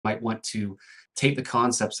might want to take the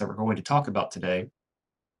concepts that we're going to talk about today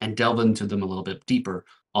and delve into them a little bit deeper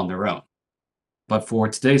on their own. But for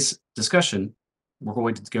today's discussion, we're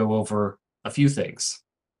going to go over a few things.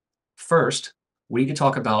 First, we need to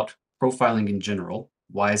talk about profiling in general.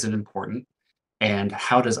 Why is it important? And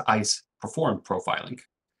how does ICE perform profiling?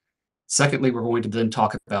 Secondly, we're going to then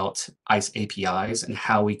talk about ICE APIs and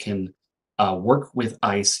how we can work with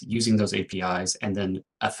ICE using those APIs and then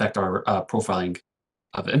affect our profiling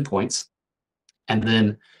of endpoints. And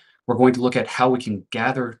then we're going to look at how we can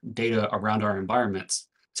gather data around our environments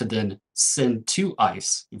to then send to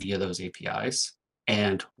ICE via those APIs.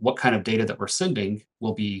 And what kind of data that we're sending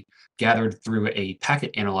will be gathered through a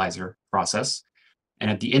packet analyzer process. And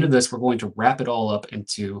at the end of this, we're going to wrap it all up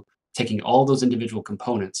into taking all those individual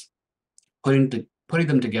components, putting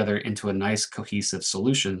them together into a nice cohesive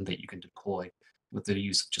solution that you can deploy with the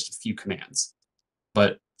use of just a few commands.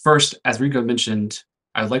 But first, as Rico mentioned,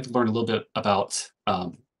 I would like to learn a little bit about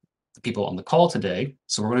the people on the call today.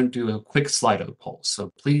 So we're going to do a quick Slido poll.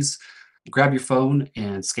 So please grab your phone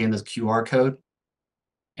and scan the QR code.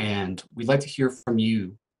 And we'd like to hear from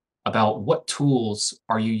you about what tools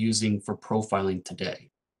are you using for profiling today.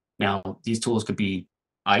 Now, these tools could be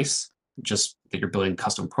ICE, just that you're building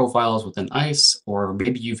custom profiles within ICE, or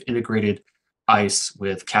maybe you've integrated ICE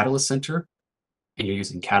with Catalyst Center and you're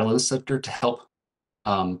using Catalyst Center to help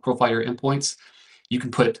profile your endpoints. You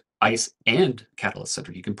can put ICE and Catalyst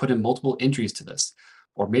Center. You can put in multiple entries to this.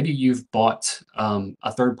 Or maybe you've bought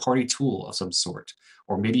a third party tool of some sort.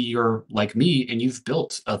 Or maybe you're like me and you've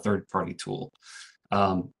built a third party tool.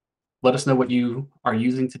 Um, Let us know what you are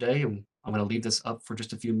using today. And I'm going to leave this up for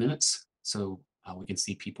just a few minutes so we can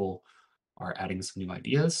see people are adding some new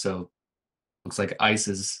ideas. So looks like ICE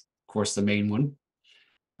is, of course, the main one.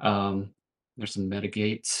 There's some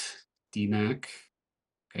Metagate, DNAC.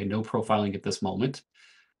 Okay, no profiling at this moment.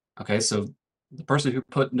 Okay, so the person who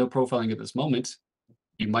put no profiling at this moment,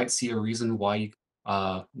 you might see a reason why you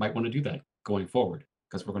might want to do that going forward,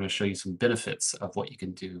 because we're going to show you some benefits of what you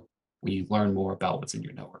can do when you learn more about what's in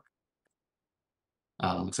your network.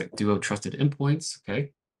 Looks like Duo trusted endpoints.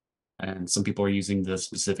 Okay, and some people are using the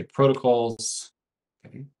specific protocols.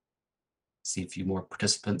 Okay, see a few more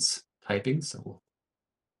participants typing, so we'll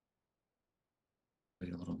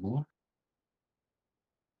wait a little more.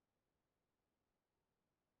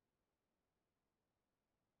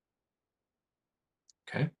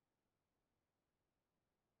 Okay,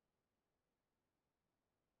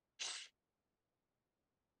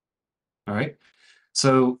 all right.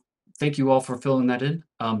 So thank you all for filling that in.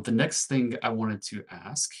 The next thing I wanted to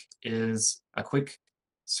ask is a quick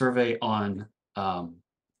survey on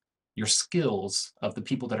your skills of the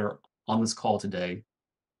people that are on this call today.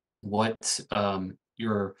 What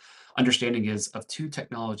your understanding is of two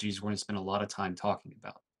technologies we're going to spend a lot of time talking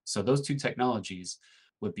about. So those two technologies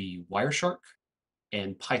would be Wireshark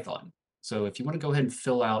and Python. So if you want to go ahead and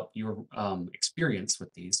fill out your experience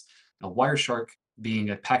with these, now Wireshark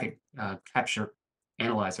being a packet capture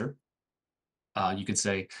analyzer, you could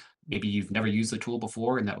say maybe you've never used the tool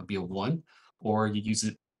before, and that would be a one, or you use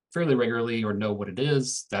it fairly regularly or know what it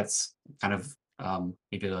is. That's kind of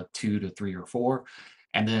maybe a two to three or four.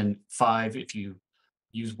 And then five, if you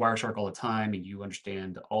use Wireshark all the time and you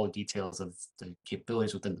understand all the details of the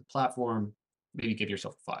capabilities within the platform, maybe give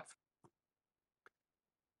yourself a five.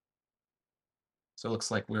 So it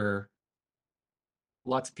looks like we're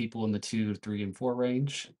lots of people in the two, three, and four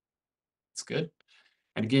range. It's good.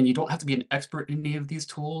 And again, you don't have to be an expert in any of these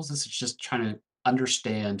tools. This is just trying to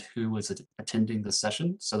understand who is attending the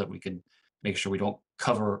session so that we can make sure we don't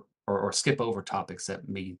cover or skip over topics that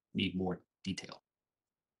may need more detail.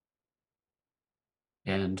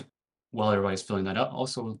 And while everybody's filling that out,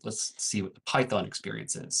 also let's see what the Python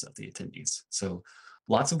experience is of the attendees. So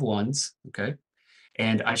lots of ones, okay?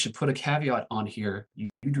 And I should put a caveat on here. You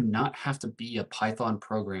do not have to be a Python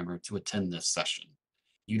programmer to attend this session.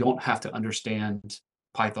 You don't have to understand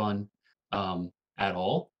Python at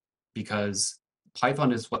all, because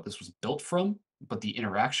Python is what this was built from, but the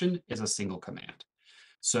interaction is a single command.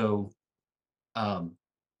 So um,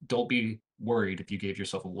 don't be worried if you gave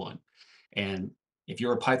yourself a one. And if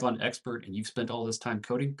you're a Python expert and you've spent all this time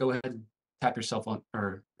coding, go ahead and tap yourself on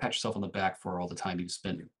or pat yourself on the back for all the time you've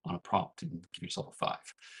spent on a prompt and give yourself a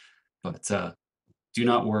five. But do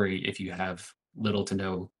not worry if you have little to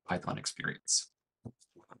no Python experience.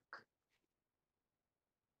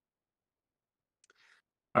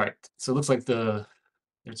 All right, so it looks like there's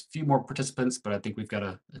a few more participants, but I think we've got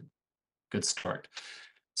a good start.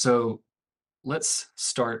 So let's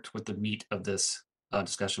start with the meat of this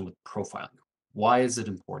discussion with profiling. Why is it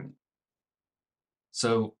important?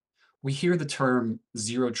 So We hear the term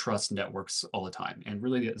zero trust networks all the time. And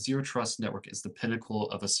really, a zero trust network is the pinnacle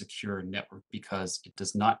of a secure network because it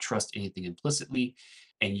does not trust anything implicitly,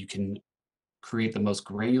 and you can create the most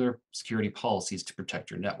granular security policies to protect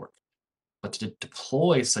your network. But to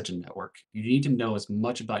deploy such a network, you need to know as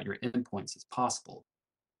much about your endpoints as possible.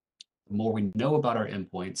 The more we know about our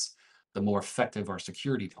endpoints, the more effective our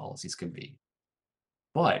security policies can be.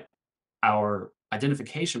 But our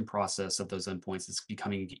identification process of those endpoints is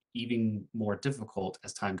becoming even more difficult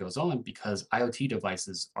as time goes on because IoT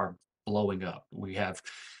devices are blowing up. We have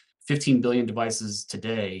 15 billion devices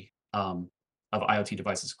today of IoT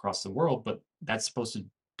devices across the world, but that's supposed to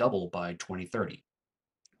double by 2030.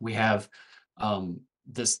 We have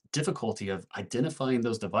this difficulty of identifying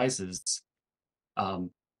those devices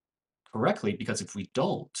um, correctly because if we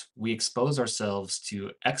don't, we expose ourselves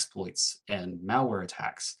to exploits and malware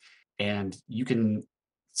attacks. And you can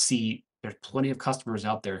see there's plenty of customers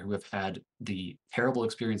out there who have had the terrible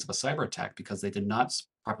experience of a cyber attack because they did not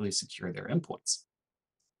properly secure their endpoints.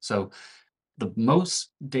 So the most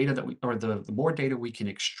data that we, or the more data we can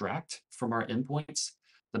extract from our endpoints,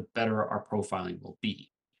 the better our profiling will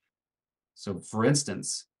be. So for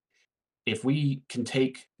instance, if we can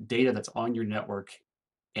take data that's on your network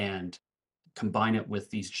and combine it with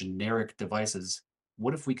these generic devices,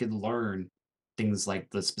 what if we could learn things like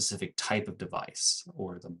the specific type of device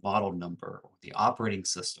or the model number or the operating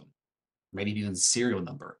system, maybe even serial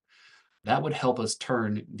number? That would help us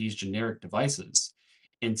turn these generic devices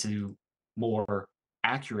into more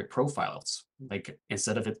accurate profiles. Like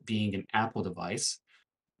instead of it being an Apple device,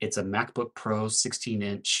 it's a MacBook Pro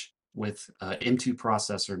 16-inch with a M2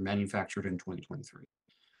 processor manufactured in 2023.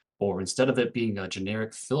 Or instead of it being a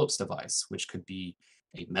generic Philips device, which could be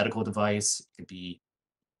a medical device, it could be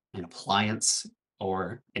an appliance,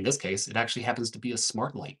 or in this case, it actually happens to be a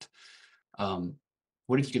smart light. Um,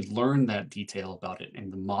 what if you could learn that detail about it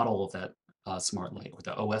and the model of that smart light with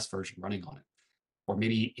the OS version running on it? Or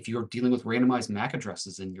maybe if you're dealing with randomized MAC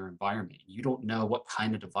addresses in your environment, you don't know what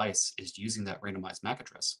kind of device is using that randomized MAC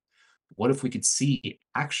address. What if we could see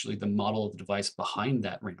actually the model of the device behind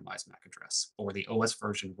that randomized MAC address or the OS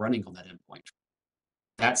version running on that endpoint?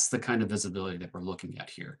 That's the kind of visibility that we're looking at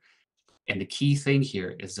here. And the key thing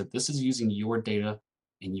here is that this is using your data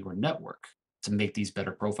in your network to make these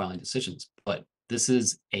better profiling decisions. But this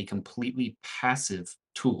is a completely passive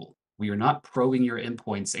tool. We are not probing your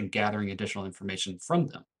endpoints and gathering additional information from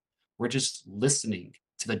them. We're just listening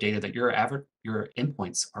to the data that your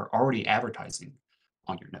endpoints are already advertising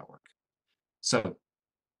on your network. So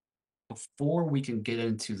before we can get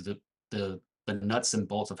into the nuts and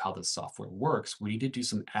bolts of how this software works, we need to do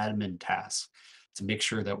some admin tasks to make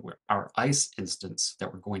sure that our ICE instance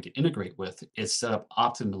that we're going to integrate with is set up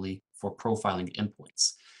optimally for profiling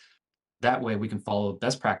endpoints. That way, we can follow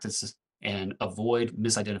best practices and avoid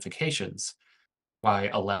misidentifications by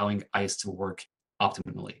allowing ICE to work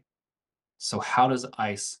optimally. So, how does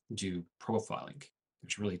ICE do profiling?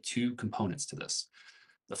 There's really two components to this.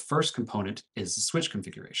 The first component is the switch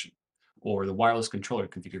configuration or the wireless controller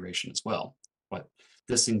configuration as well. But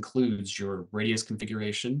this includes your radius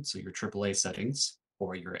configuration, so your AAA settings,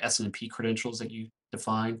 or your SNMP credentials that you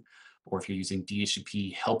define, or if you're using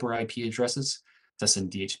DHCP helper IP addresses to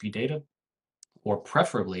send DHCP data, or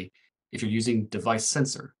preferably if you're using device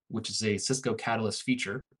sensor, which is a Cisco Catalyst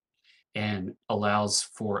feature and allows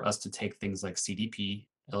for us to take things like CDP,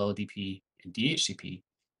 LLDP, and DHCP,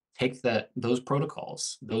 take those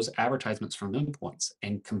protocols, those advertisements from endpoints,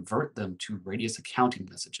 and convert them to radius accounting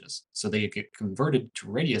messages. So they get converted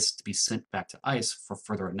to radius to be sent back to ICE for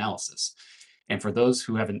further analysis. And for those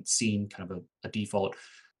who haven't seen kind of a default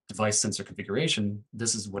device sensor configuration,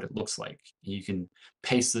 this is what it looks like. You can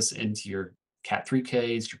paste this into your Cat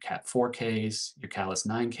 3Ks, your Cat 4Ks, your Catalyst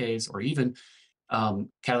 9Ks, or even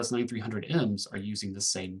Catalyst 9300Ms are using the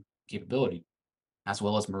same capability, as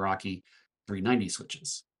well as Meraki 390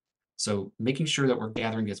 switches. So making sure that we're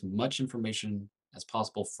gathering as much information as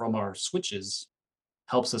possible from our switches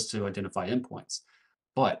helps us to identify endpoints.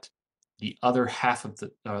 But the other half of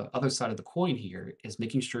the other side of the coin here is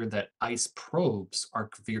making sure that ICE probes are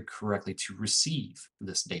configured correctly to receive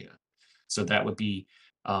this data. So that would be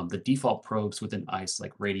the default probes within ICE,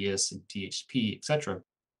 like Radius and DHCP, etc.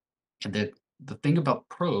 And the thing about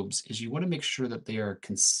probes is you want to make sure that they are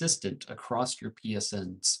consistent across your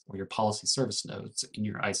PSNs or your policy service nodes in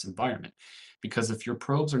your ICE environment. Because if your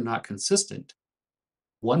probes are not consistent,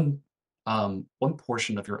 one one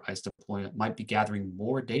portion of your ICE deployment might be gathering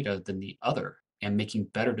more data than the other and making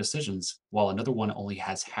better decisions, while another one only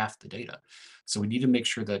has half the data. So we need to make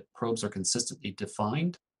sure that probes are consistently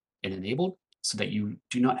defined and enabled so that you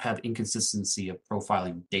do not have inconsistency of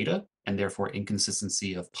profiling data and therefore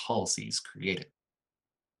inconsistency of policies created.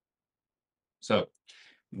 So,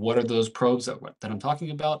 what are those probes that I'm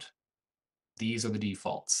talking about? These are the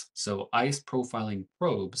defaults. So ICE profiling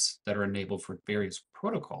probes that are enabled for various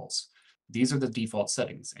protocols, these are the default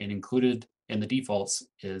settings. And included in the defaults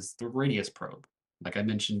is the radius probe. Like I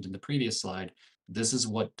mentioned in the previous slide, this is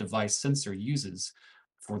what device sensor uses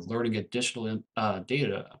for learning additional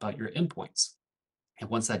data about your endpoints. And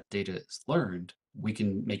once that data is learned, we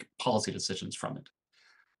can make policy decisions from it.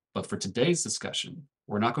 But for today's discussion,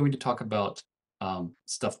 we're not going to talk about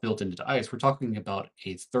stuff built into ICE. We're talking about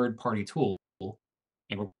a third-party tool,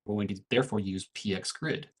 and we're going to therefore use PX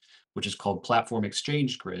Grid, which is called Platform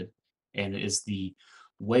Exchange Grid, and is the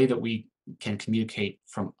way that we can communicate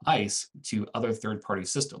from ICE to other third-party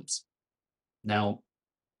systems. Now,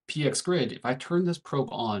 PX Grid, if I turn this probe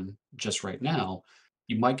on just right now,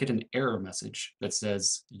 you might get an error message that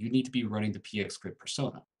says you need to be running the PX Grid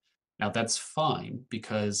persona. Now that's fine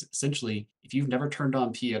because essentially, if you've never turned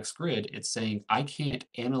on PX Grid, it's saying I can't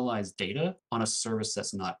analyze data on a service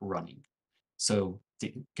that's not running. So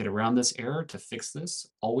to get around this error, to fix this,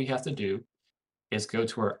 all we have to do is go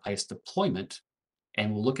to our ICE deployment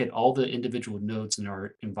and we'll look at all the individual nodes in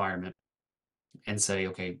our environment and say,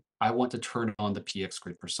 okay, I want to turn on the PX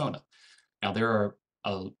Grid persona. Now, there are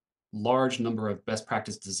a large number of best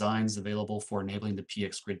practice designs available for enabling the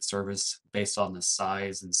PX Grid service based on the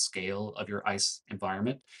size and scale of your ICE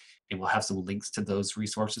environment. And we'll have some links to those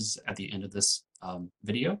resources at the end of this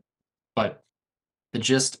video. But the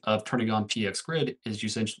gist of turning on PX Grid is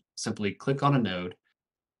you simply click on a node,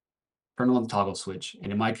 turn on the toggle switch.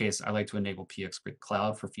 And in my case, I like to enable PX Grid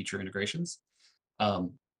Cloud for future integrations.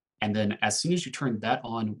 Um, and then as soon as you turn that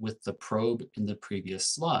on with the probe in the previous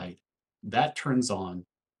slide, that turns on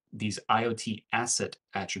these IoT asset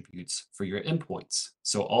attributes for your endpoints.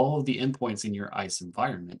 So all of the endpoints in your ICE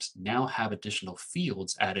environment now have additional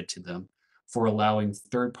fields added to them for allowing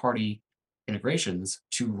third-party integrations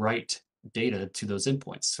to write data to those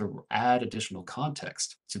endpoints. So add additional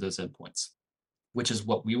context to those endpoints, which is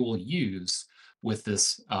what we will use with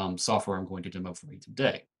this software I'm going to demo for you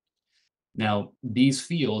today. Now, these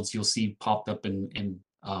fields you'll see popped up in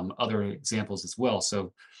other examples as well.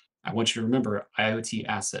 So I want you to remember IoT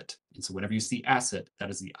asset. And so whenever you see asset, that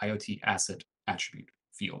is the IoT asset attribute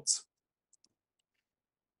fields.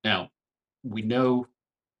 Now, we know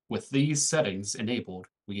with these settings enabled,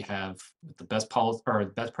 we have the best policy or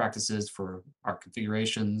the best practices for our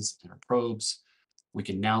configurations and our probes. We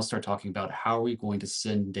can now start talking about how are we going to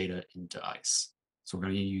send data into ICE. So we're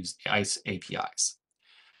going to use ICE APIs.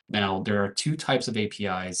 Now, there are two types of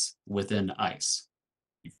APIs within ICE.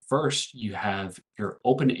 First, you have your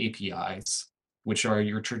open APIs, which are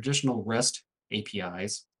your traditional REST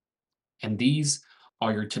APIs, and these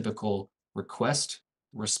are your typical request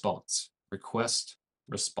response.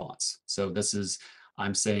 So this is,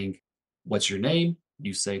 I'm saying, what's your name?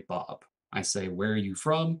 You say Bob. I say, where are you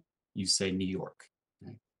from? You say New York.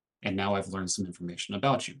 Okay? And now I've learned some information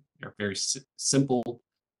about you. They're very simple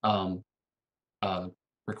um, uh,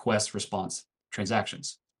 request response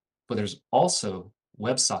transactions. But there's also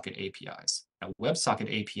WebSocket APIs. Now, WebSocket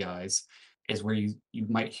APIs is where you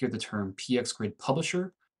might hear the term PX Grid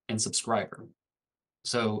publisher and subscriber.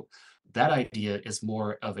 So that idea is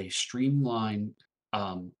more of a streamlined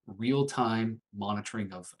real-time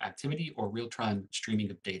monitoring of activity or real-time streaming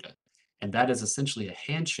of data. And that is essentially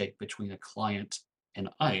a handshake between a client and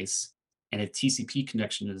ICE, and a TCP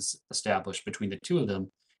connection is established between the two of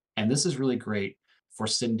them. And this is really great for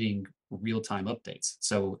sending real-time updates.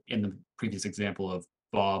 So in the previous example of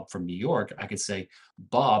Bob from New York, I could say,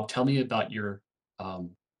 Bob, tell me about your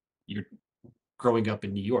growing up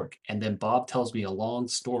in New York. And then Bob tells me a long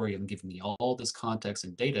story and giving me all this context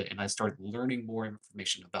and data. And I start learning more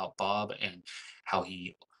information about Bob and how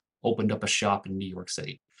he opened up a shop in New York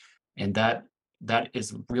City. And that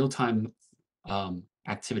is real time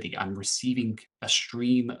activity. I'm receiving a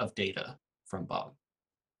stream of data from Bob.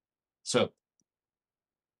 So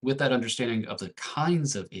with that understanding of the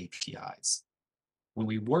kinds of APIs, when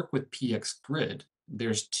we work with PX Grid,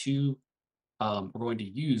 there's two, we're going to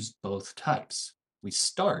use both types. We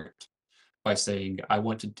start by saying, I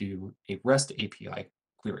want to do a REST API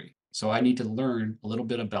query. So I need to learn a little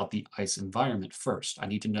bit about the ICE environment first. I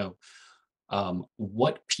need to know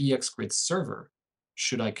what PX Grid server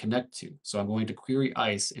should I connect to? So I'm going to query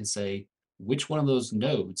ICE and say, which one of those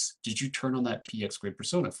nodes did you turn on that PX Grid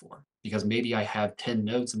persona for? Because maybe I have 10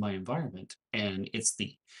 nodes in my environment and it's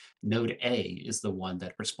the node A is the one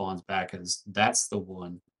that responds back as that's the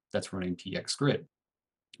one that's running PX Grid.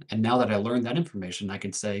 And now that I learned that information, I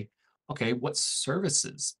can say, okay, what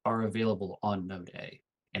services are available on node A?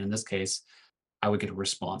 And in this case, I would get a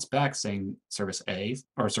response back saying service A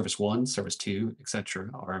or service one, service two, etc.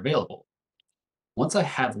 are available. Once I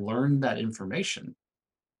have learned that information,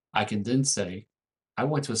 I can then say, I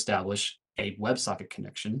want to establish a WebSocket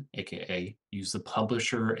connection, aka use the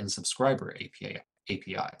publisher and subscriber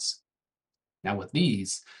APIs. Now, with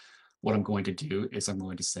these, what I'm going to do is I'm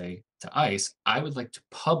going to say to ICE, I would like to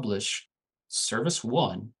publish service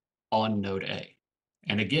one on node A.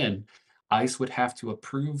 And again, ICE would have to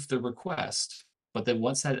approve the request. But then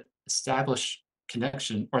once that established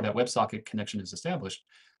connection or that WebSocket connection is established,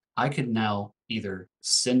 I can now either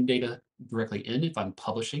send data directly in if I'm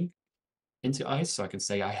publishing into ICE. So I can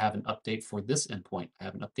say I have an update for this endpoint, I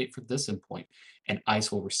have an update for this endpoint, and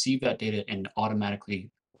ICE will receive that data and automatically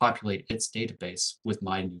populate its database with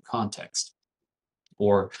my new context.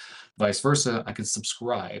 Or vice versa, I can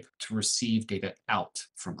subscribe to receive data out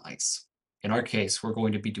from ICE. In our case, we're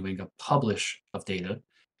going to be doing a publish of data,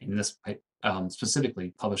 in this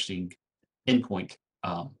specifically publishing endpoint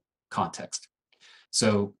context.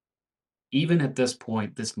 So even at this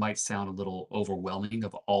point, this might sound a little overwhelming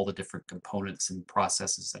of all the different components and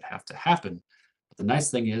processes that have to happen. But the nice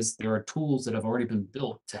thing is there are tools that have already been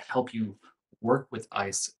built to help you work with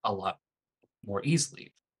ICE a lot more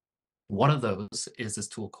easily. One of those is this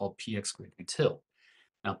tool called pxgridutil.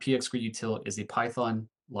 Now, pxgridutil is a Python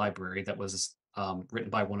library that was written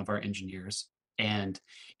by one of our engineers, and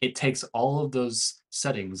it takes all of those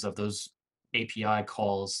settings of those API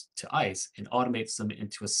calls to ICE and automates them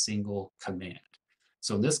into a single command.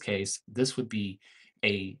 So in this case, this would be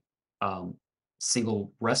a um,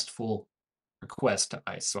 single RESTful request to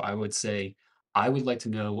ICE. So I would say, I would like to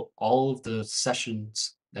know all of the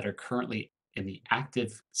sessions that are currently in the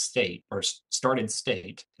active state or started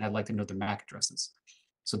state, and I'd like to know their MAC addresses.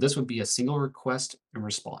 So this would be a single request and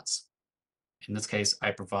response. In this case,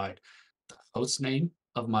 I provide the host name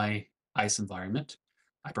of my ICE environment.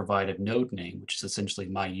 I provide a node name, which is essentially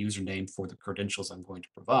my username for the credentials I'm going to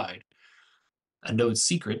provide, a node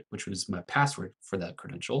secret, which was my password for that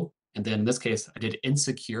credential. And then in this case, I did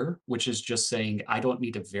insecure, which is just saying I don't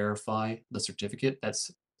need to verify the certificate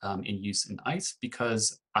that's in use in ICE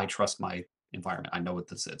because I trust my environment. I know what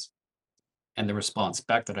this is. And the response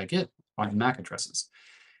back that I get are the MAC addresses.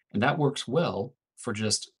 And that works well for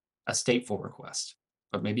just a stateful request.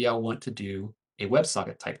 But maybe I want to do a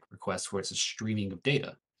WebSocket type request where it's a streaming of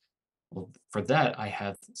data. Well, for that, I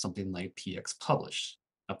have something like pxpublish.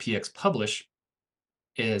 A pxpublish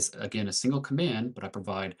is again a single command, but I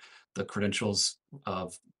provide the credentials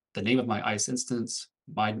of the name of my ICE instance,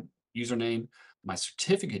 my username, my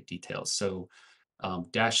certificate details. So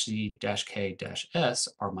 -C, -K, -S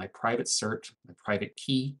are my private cert, my private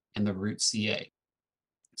key, and the root CA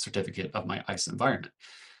certificate of my ICE environment.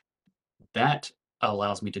 That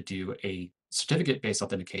allows me to do a certificate-based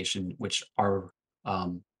authentication, which are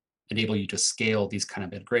enable you to scale these kind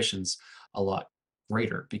of integrations a lot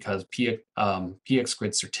greater because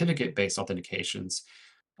PXGrid certificate-based authentications,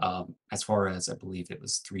 as far as I believe it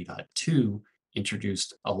was 3.2,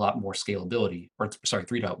 introduced a lot more scalability, or sorry,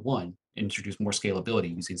 3.1 introduced more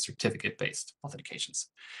scalability using certificate-based authentications.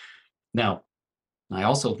 Now, I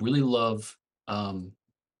also really love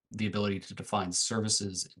the ability to define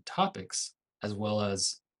services and topics, as well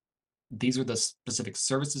as these are the specific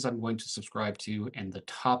services I'm going to subscribe to and the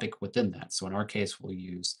topic within that. So in our case, we'll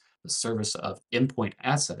use the service of endpoint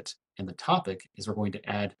asset, and the topic is we're going to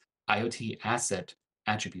add IoT asset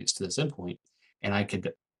attributes to this endpoint, and I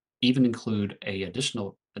could even include a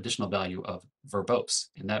additional value of verbose,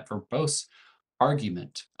 and that verbose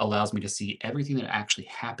argument allows me to see everything that actually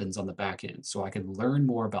happens on the back end. So I can learn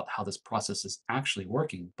more about how this process is actually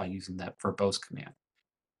working by using that verbose command.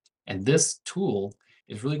 And this tool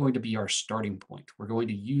is really going to be our starting point. We're going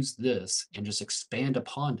to use this and just expand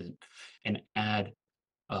upon it and add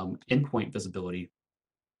endpoint visibility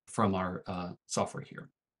from our software here.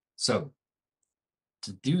 So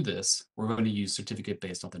to do this, we're going to use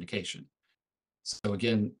certificate-based authentication. So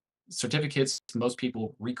again, certificates, most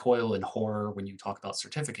people recoil in horror when you talk about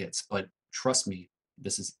certificates, but trust me,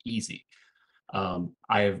 this is easy.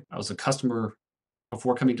 I was a customer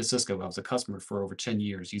before coming to Cisco. I was a customer for over 10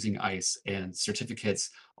 years using ICE, and certificates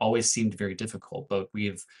always seemed very difficult, but we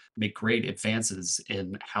have made great advances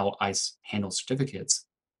in how ICE handles certificates.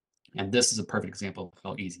 And this is a perfect example of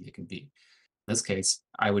how easy it can be. In this case,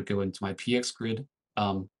 I would go into my pxgrid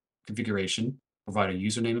configuration, provide a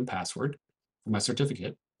username and password for my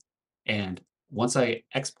certificate, and once I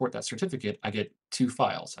export that certificate, I get two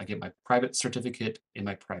files. I get my private certificate and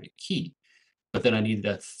my private key. But then I needed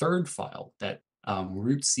a third file, that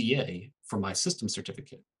root CA for my system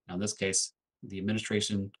certificate. Now, in this case, the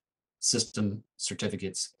administration system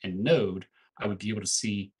certificates and node, I would be able to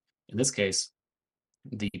see, in this case,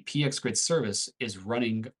 the PX Grid service is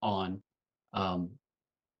running on, um,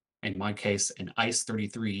 in my case, an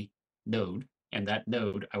ICE33 node. And that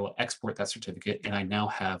node, I will export that certificate, and I now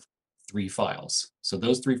have 3 files. So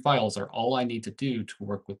those 3 files are all I need to do to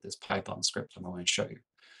work with this Python script I'm going to show you.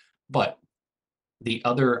 But the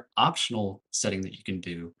other optional setting that you can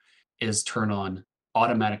do is turn on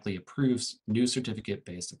automatically approves new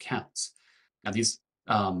certificate-based accounts. Now,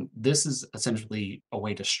 this is essentially a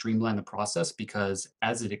way to streamline the process because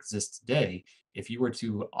as it exists today, if you were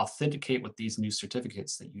to authenticate with these new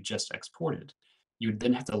certificates that you just exported, you would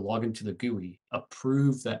then have to log into the GUI,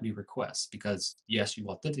 approve that new request because yes, you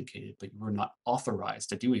authenticated, but you were not authorized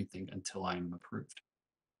to do anything until I am approved.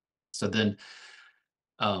 So then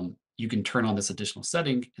you can turn on this additional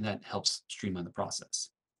setting and that helps streamline the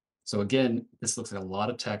process. So again, this looks like a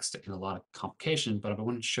lot of text and a lot of complication, but I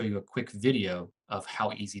wanted to show you a quick video of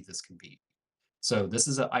how easy this can be. So this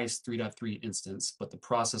is an ICE 3.3 instance, but the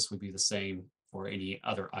process would be the same for any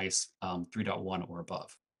other ICE 3.1 or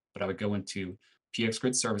above. But I would go into PX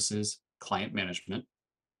Grid Services, Client Management.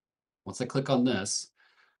 Once I click on this,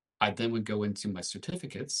 I then would go into my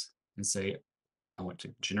certificates and say, I want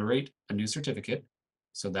to generate a new certificate.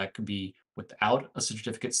 So that could be without a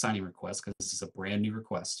certificate signing request because this is a brand new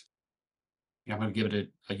request. And I'm going to give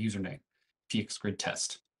it a username, pxgrid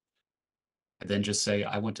test. And then just say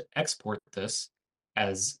I want to export this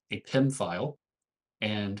as a PIM file,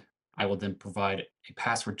 and I will then provide a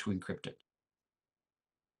password to encrypt it.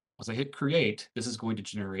 Once I hit create, this is going to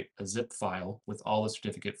generate a zip file with all the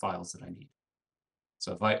certificate files that I need.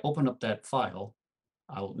 So if I open up that file,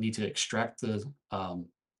 I'll need to extract the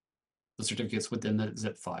certificates within the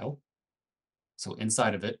zip file. So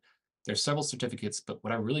inside of it, there's several certificates, but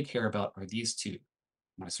what I really care about are these two,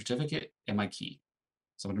 my certificate and my key.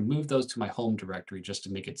 So I'm going to move those to my home directory just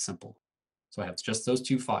to make it simple. So I have just those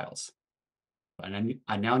 2 files. And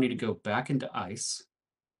I now need to go back into ICE,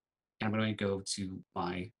 and I'm going to go to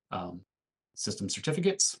my system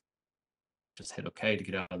certificates. Just hit OK to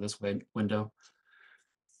get out of this window.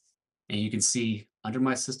 And you can see under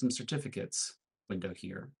my system certificates window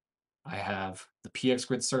here, I have the PX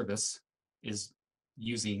Grid service is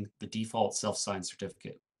using the default self-signed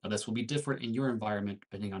certificate. Now, this will be different in your environment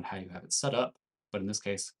depending on how you have it set up. But in this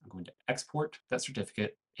case, I'm going to export that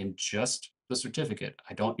certificate in just the certificate.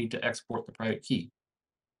 I don't need to export the private key.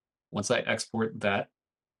 Once I export that,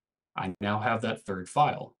 I now have that 3rd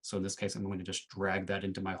file. So in this case, I'm going to just drag that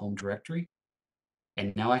into my home directory.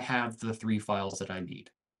 And now I have the 3 files that I need.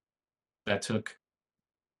 That took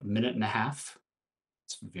a minute and a half.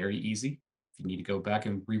 It's very easy. If you need to go back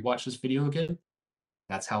and rewatch this video again,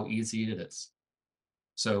 that's how easy it is.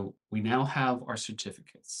 So we now have our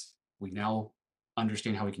certificates. We now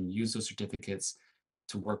understand how we can use those certificates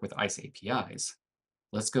to work with ICE APIs.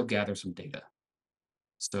 Let's go gather some data.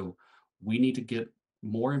 So we need to get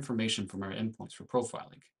more information from our endpoints for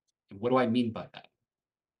profiling. And what do I mean by that?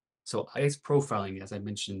 So ICE profiling, as I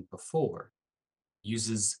mentioned before,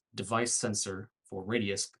 uses device sensor for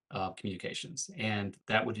radius communications. And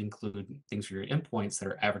that would include things for your endpoints that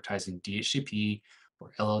are advertising DHCP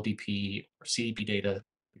or LLDP or CDP data,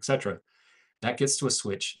 etc. That gets to a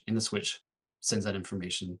switch, and the switch sends that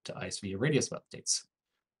information to ICE via radius updates.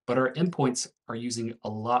 But our endpoints are using a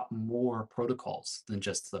lot more protocols than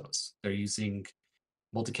just those. They're using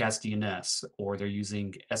multicast DNS, or they're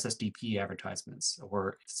using SSDP advertisements,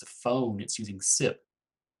 or if it's a phone, it's using SIP,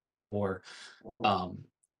 or um,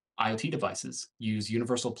 IoT devices use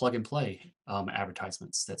universal plug and play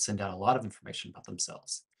advertisements that send out a lot of information about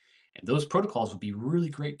themselves. And those protocols would be really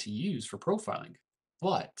great to use for profiling,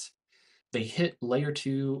 but they hit layer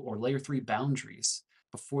 2 or layer 3 boundaries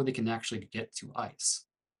before they can actually get to ICE.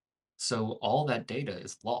 So all that data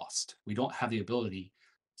is lost. We don't have the ability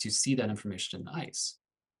to see that information in ICE.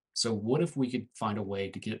 So what if we could find a way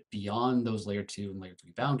to get beyond those layer 2 and layer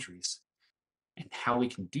 3 boundaries? And how we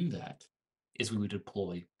can do that is we would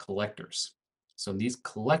deploy collectors. So in these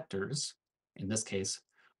collectors, in this case,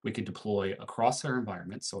 we could deploy across our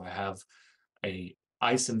environment. So I have a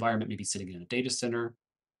ICE environment maybe sitting in a data center,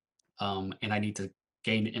 and I need to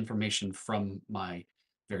gain information from my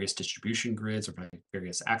various distribution grids or my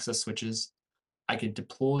various access switches. I could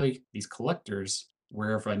deploy these collectors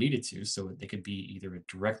wherever I needed to. So they could be either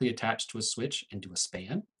directly attached to a switch and do a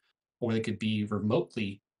span, or they could be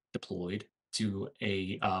remotely deployed to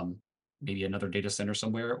a maybe another data center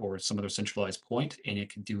somewhere or some other centralized point, and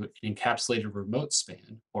it could do an encapsulated remote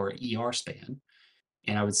span or ER span.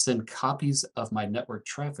 And I would send copies of my network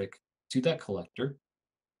traffic to that collector,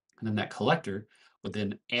 and then that collector would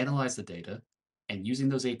then analyze the data And using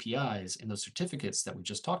those APIs and those certificates that we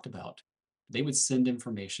just talked about, they would send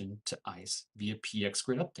information to ICE via PX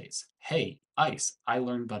grid updates. Hey, ICE, I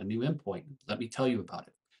learned about a new endpoint. Let me tell you about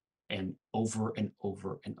it. And over and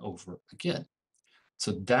over and over again.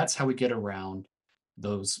 So that's how we get around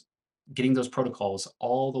those, getting those protocols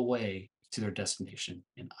all the way to their destination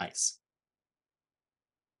in ICE.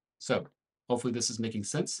 So hopefully this is making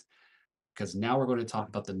sense, because now we're going to talk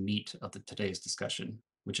about the meat of today's discussion,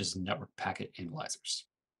 which is network packet analyzers.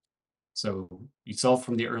 So you saw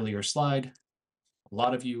from the earlier slide, a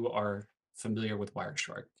lot of you are familiar with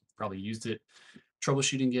Wireshark. Probably used it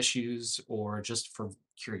troubleshooting issues or just for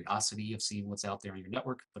curiosity of seeing what's out there on your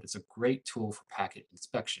network, but it's a great tool for packet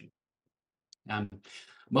inspection. And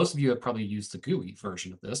most of you have probably used the GUI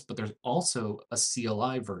version of this, but there's also a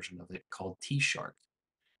CLI version of it called T-Shark.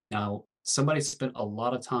 Now, somebody spent a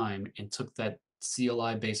lot of time and took that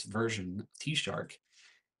CLI-based version of T-Shark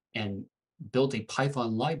and built a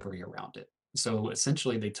Python library around it. So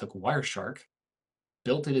essentially, they took Wireshark,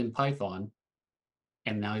 built it in Python,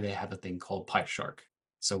 and now they have a thing called PyShark.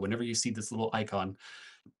 So whenever you see this little icon,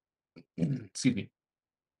 excuse me,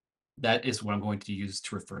 that is what I'm going to use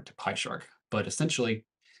to refer to PyShark. But essentially,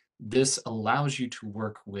 this allows you to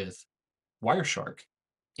work with Wireshark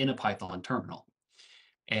in a Python terminal.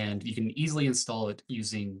 And you can easily install it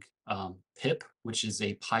using pip, which is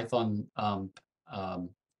a Python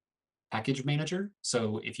package manager.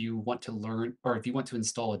 So if you want to learn, or if you want to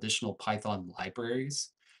install additional Python libraries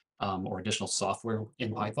or additional software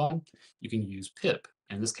in Python, you can use pip.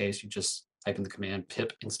 In this case, you just type in the command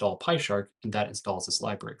pip install PyShark, and that installs this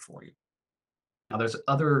library for you. Now, there's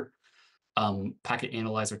other packet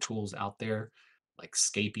analyzer tools out there like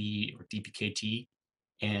Scapy or DPKT,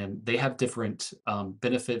 and they have different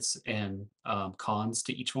benefits and cons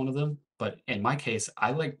to each one of them. But in my case,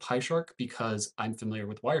 I like PyShark because I'm familiar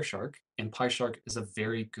with Wireshark, and PyShark is a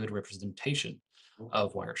very good representation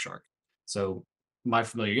of Wireshark. So my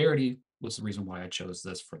familiarity was the reason why I chose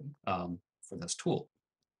this for this tool.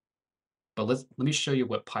 But let me show you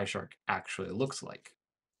what PyShark actually looks like.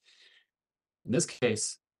 In this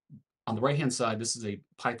case, on the right-hand side, this is a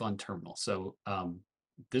Python terminal. So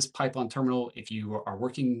this Python terminal, if you are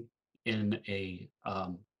working in a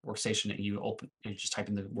workstation and you just type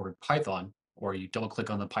in the word Python, or you double click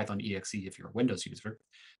on the Python exe if you're a Windows user,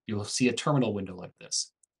 you'll see a terminal window like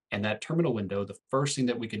this. And that terminal window, the first thing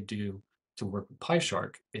that we could do to work with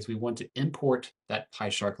PyShark is we want to import that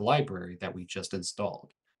PyShark library that we just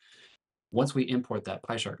installed. Once we import that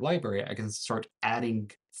PyShark library, I can start adding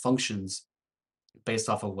functions based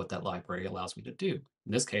off of what that library allows me to do.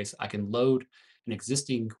 In this case, I can load an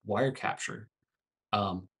existing wire capture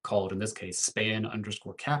called, in this case, span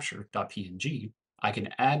underscore capture.png. I can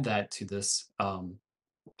add that to this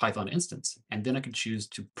Python instance, and then I can choose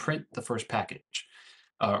to print the first package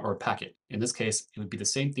or packet. In this case, it would be the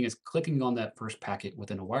same thing as clicking on that first packet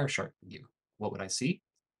within a Wireshark view. What would I see?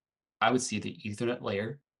 I would see the Ethernet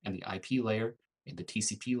layer and the IP layer and the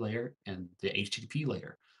TCP layer and the HTTP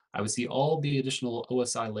layer. I would see all the additional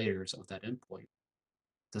OSI layers of that endpoint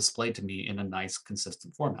displayed to me in a nice,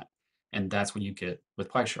 consistent format. And that's what you get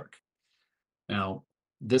with PyShark. Now,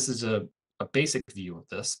 this is a basic view of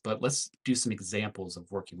this, but let's do some examples of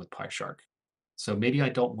working with PyShark. So maybe I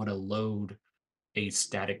don't want to load a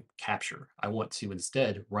static capture. I want to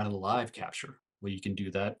instead run a live capture. Well, you can do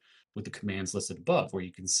that with the commands listed above, where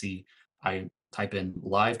you can see I type in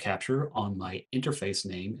live capture on my interface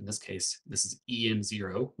name. In this case, this is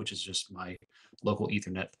EM0, which is just my local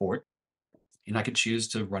Ethernet port. And I could choose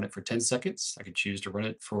to run it for 10 seconds. I could choose to run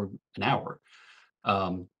it for an hour.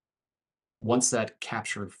 Um, Once that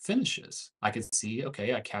capture finishes, I can see,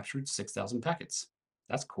 okay, I captured 6,000 packets.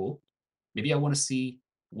 That's cool. Maybe I want to see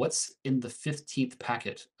what's in the 15th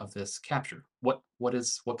packet of this capture. What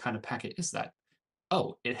kind of packet is that?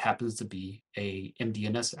 Oh, it happens to be a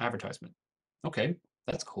MDNS advertisement. Okay,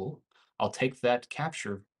 that's cool. I'll take that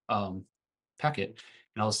capture packet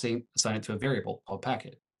and I'll assign it to a variable called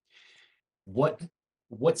packet.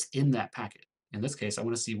 What's in that packet? In this case, I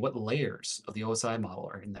want to see what layers of the OSI model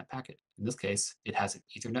are in that packet. In this case, it has an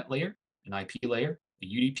Ethernet layer, an IP layer, a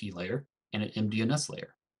UDP layer, and an MDNS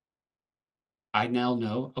layer. I now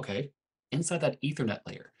know, okay, inside that Ethernet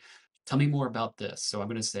layer, tell me more about this. So I'm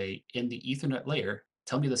going to say in the Ethernet layer,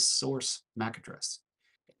 tell me the source MAC address.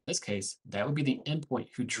 In this case, that would be the endpoint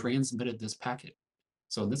who transmitted this packet.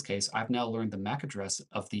 So in this case, I've now learned the MAC address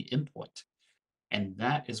of the endpoint. And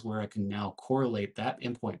that is where I can now correlate that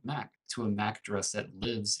endpoint MAC to a MAC address that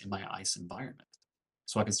lives in my ICE environment.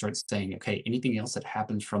 So I can start saying, okay, anything else that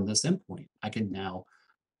happens from this endpoint, I can now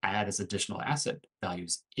add as additional asset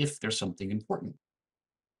values if there's something important.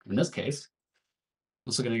 In this case,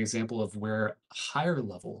 let's look at an example of where higher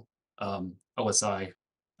level OSI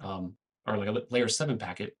or like a layer 7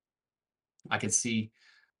 packet, I could see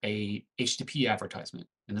a HTTP advertisement.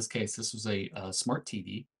 In this case, this was a smart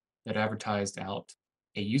TV that advertised out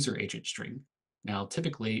a user agent string. Now,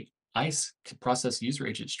 typically, ICE can process user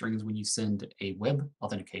agent strings when you send a web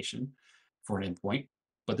authentication for an endpoint,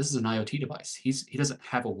 but this is an IoT device. He doesn't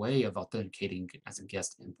have a way of authenticating as a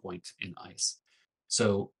guest endpoint in ICE.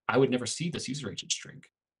 So I would never see this user agent string,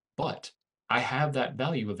 but I have that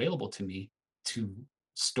value available to me to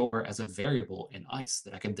store as a variable in ICE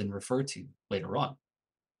that I can then refer to later on.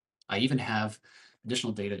 I even have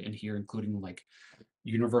additional data in here, including like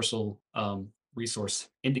universal resource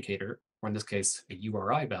indicator, or in this case, a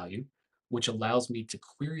URI value, which allows me to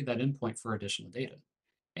query that endpoint for additional data.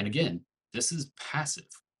 And again, this is passive.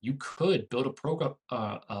 You could build a program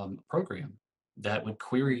that would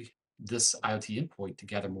query this IoT endpoint to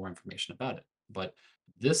gather more information about it. But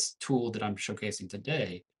this tool that I'm showcasing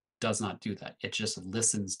today does not do that. It just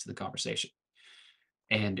listens to the conversation.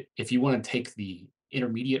 And if you want to take the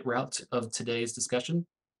intermediate route of today's discussion,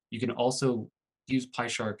 you can also use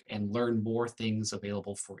PyShark and learn more things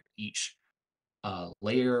available for each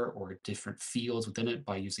layer or different fields within it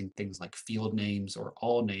by using things like field names or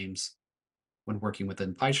all names when working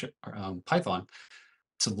within Python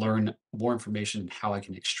to learn more information and how I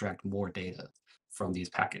can extract more data from these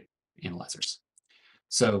packet analyzers.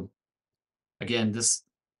 So again,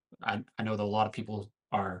 I know that a lot of people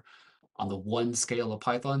are on the one scale of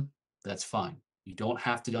Python. That's fine. You don't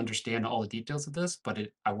have to understand all the details of this, but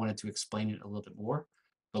I wanted to explain it a little bit more.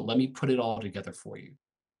 But let me put it all together for you.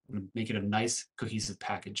 I'm gonna make it a nice cohesive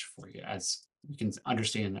package for you as you can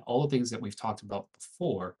understand all the things that we've talked about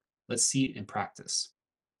before. Let's see it in practice.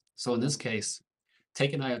 So in this case,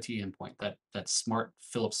 take an IoT endpoint, that smart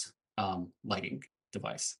Philips lighting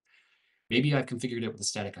device. Maybe I've configured it with a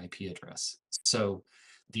static IP address. So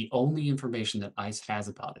the only information that ICE has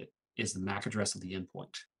about it is the MAC address of the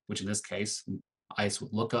endpoint, which in this case, ICE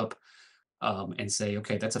would look up and say,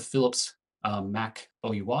 okay, that's a Philips MAC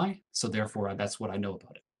OUI, so therefore that's what I know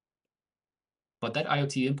about it. But that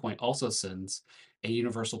IoT endpoint also sends a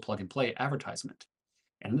universal plug and play advertisement.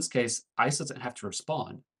 And in this case, ICE doesn't have to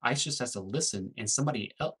respond. ICE just has to listen, and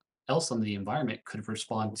somebody else on the environment could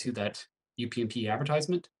respond to that UPnP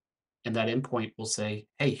advertisement, and that endpoint will say,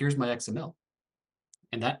 hey, here's my XML.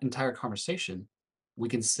 And that entire conversation, we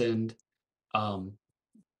can send um,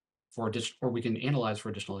 for additional, or we can analyze for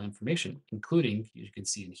additional information, including, you can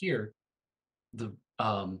see in here, the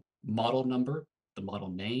model number, the model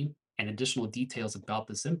name, and additional details about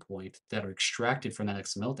this endpoint that are extracted from that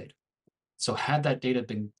XML data. So had that data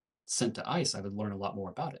been sent to ICE, I would learn a lot more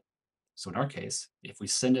about it. So in our case, if we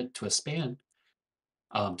send it to a span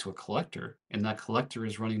to a collector, and that collector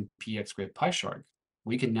is running pxgrid PyShark,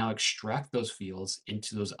 we can now extract those fields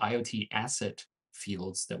into those IoT asset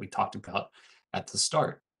fields that we talked about at the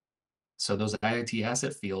start. So those IoT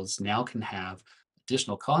asset fields now can have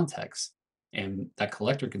additional context, and that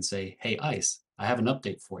collector can say, hey, ICE, I have an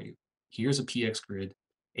update for you. Here's a pxgrid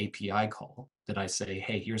API call that I say,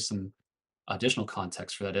 hey, here's some additional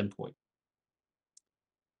context for that endpoint.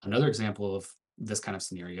 Another example of this kind of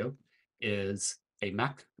scenario is a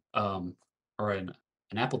Mac or an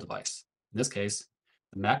Apple device. In this case,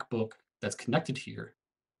 the MacBook that's connected here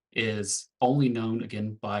is only known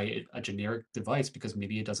again by a generic device because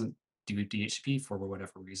maybe it doesn't do DHCP for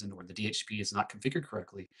whatever reason, or the DHCP is not configured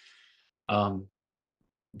correctly. Um,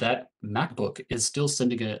 that MacBook is still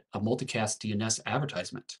sending a multicast DNS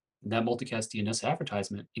advertisement. And that multicast DNS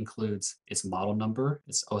advertisement includes its model number,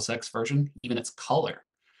 its OS X version, even its color.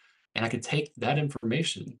 And I could take that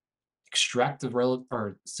information, extract the relevant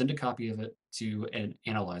or send a copy of it to an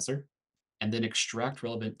analyzer, and then extract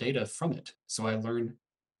relevant data from it. So I learned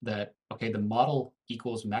that, okay, the model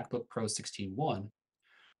equals MacBook Pro 16.1.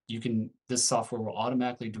 This software will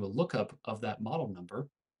automatically do a lookup of that model number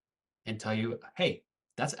and tell you, hey,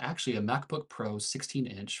 that's actually a MacBook Pro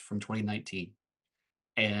 16-inch from 2019.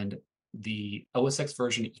 And the OS X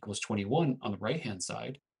version equals 21 on the right-hand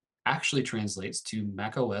side actually translates to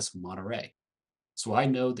macOS Monterey. So I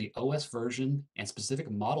know the OS version and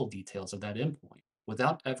specific model details of that endpoint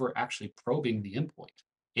without ever actually probing the endpoint.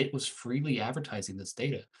 It was freely advertising this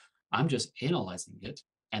data. I'm just analyzing it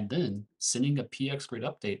and then sending a pxgrid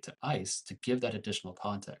update to ICE to give that additional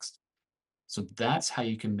context. So that's how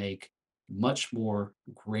you can make much more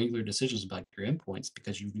granular decisions about your endpoints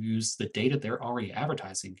because you use the data they're already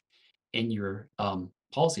advertising in your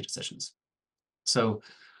policy decisions. So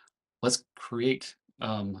let's create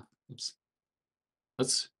oops,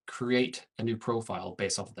 let's create a new profile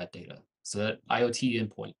based off of that data. So that IoT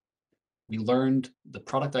endpoint, we learned the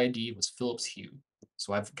product ID was Philips Hue.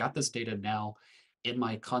 So I've got this data now in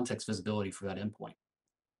my context visibility for that endpoint.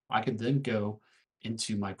 I could then go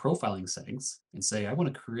into my profiling settings and say, I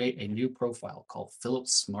want to create a new profile called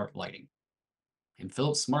Philips Smart Lighting. And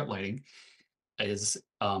Philips Smart Lighting is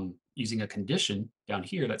using a condition down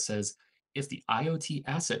here that says if the IoT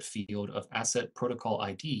asset field of asset protocol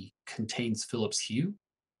ID contains Philips Hue,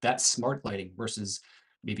 that's smart lighting versus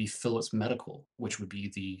maybe Philips Medical, which would be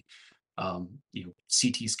the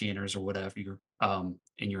CT scanners or whatever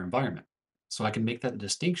in your environment. So I can make that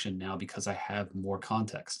distinction now because I have more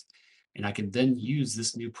context, and I can then use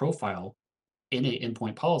this new profile in a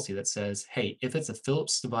endpoint policy that says, hey, if it's a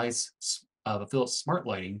Philips device, a Philips smart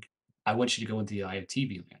lighting, I want you to go into the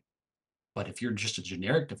IoT VLAN. But if you're just a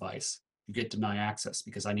generic device, you get deny access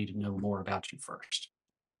because I need to know more about you first.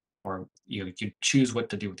 Or you can choose what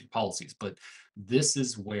to do with your policies. But this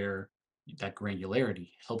is where that granularity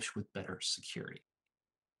helps you with better security.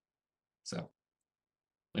 So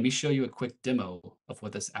let me show you a quick demo of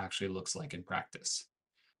what this actually looks like in practice.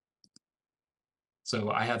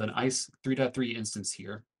 So I have an ICE 3.3 instance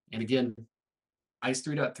here. And again, ICE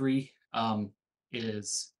 3.3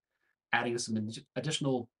 is adding some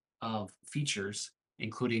additional features,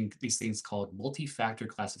 including these things called multi-factor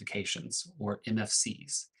classifications or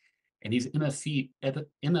MFCs. And these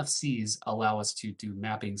MFCs allow us to do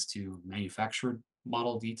mappings to manufactured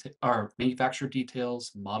model detail or manufacturer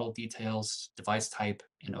details, model details, device type,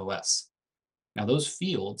 and OS. Now, those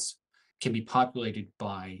fields can be populated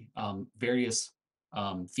by various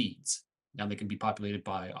feeds. Now, they can be populated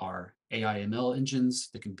by our AI/ML engines.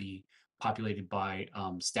 They can be populated by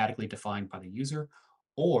statically defined by the user,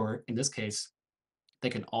 or in this case, they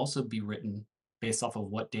can also be written based off of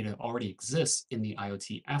what data already exists in the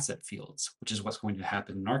IoT asset fields, which is what's going to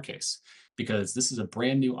happen in our case, because this is a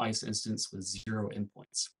brand new ICE instance with 0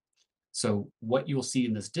 endpoints. So what you'll see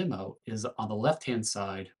in this demo is on the left-hand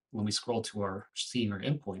side, when we scroll to our seeing our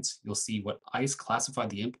endpoints, you'll see what ICE classified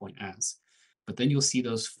the endpoint as. But then you'll see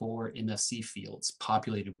those 4 MFC fields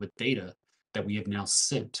populated with data that we have now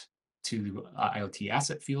sent to IoT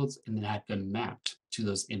asset fields and then had been mapped to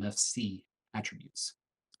those MFC attributes.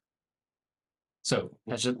 So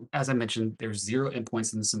as I mentioned, there's 0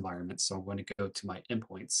 endpoints in this environment. So I'm going to go to my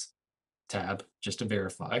endpoints tab just to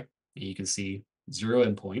verify. And you can see 0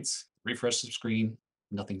 endpoints, refresh the screen,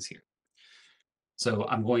 nothing's here. So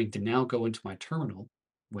I'm going to now go into my terminal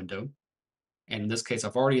window. And in this case,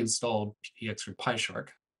 I've already installed PX or PyShark,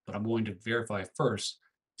 but I'm going to verify first,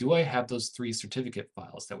 do I have those 3 certificate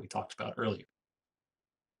files that we talked about earlier?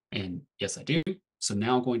 And yes, I do. So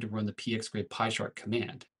now I'm going to run the pxgrid PyShark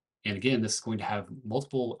command. And again, this is going to have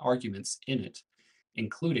multiple arguments in it,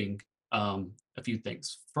 including a few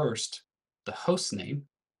things. First, the host name,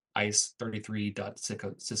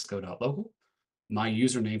 ice33.cisco.local, my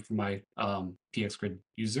username for my pxgrid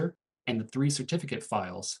user, and the 3 certificate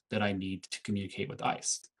files that I need to communicate with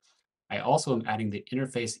ICE. I also am adding the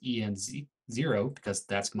interface EN0 because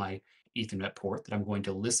that's my Ethernet port that I'm going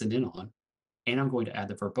to listen in on, and I'm going to add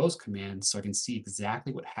the verbose command so I can see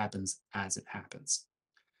exactly what happens as it happens.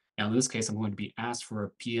 Now, in this case, I'm going to be asked for a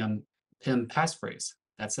PIM passphrase.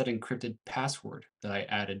 That's that encrypted password that I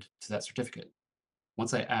added to that certificate.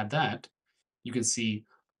 Once I add that, you can see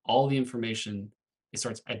all the information. It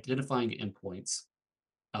starts identifying endpoints,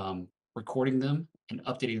 recording them, and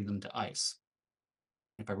updating them to ICE.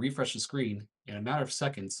 If I refresh the screen, in a matter of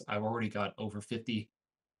seconds, I've already got over 50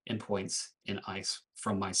 endpoints in ICE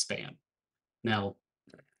from my span. Now,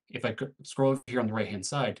 if I scroll over here on the right-hand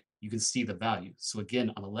side, you can see the value. So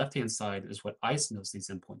again, on the left-hand side is what ICE knows these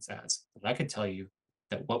endpoints as. But I could tell you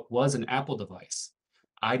that what was an Apple device,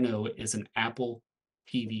 I know is an Apple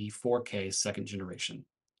TV 4K 2nd generation.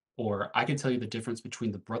 Or I can tell you the difference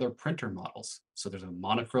between the brother printer models. So there's a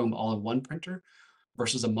monochrome all-in-one printer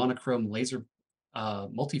versus a monochrome laser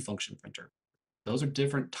multifunction printer. Those are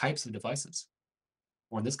different types of devices.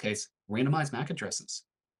 Or in this case, randomized MAC addresses.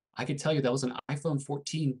 I could tell you that was an iPhone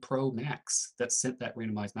 14 Pro Max that sent that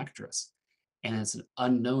randomized MAC address, and it's an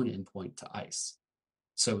unknown endpoint to ICE.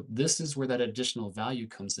 So this is where that additional value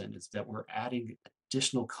comes in, is that we're adding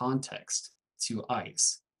additional context to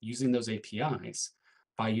ICE using those APIs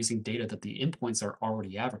by using data that the endpoints are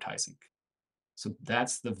already advertising. So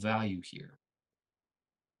that's the value here.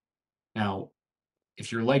 Now,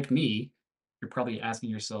 if you're like me, you're probably asking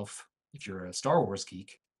yourself, if you're a Star Wars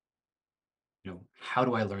geek, how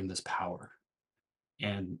do I learn this power?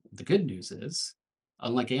 And the good news is,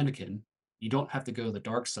 unlike Anakin, you don't have to go to the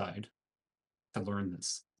dark side to learn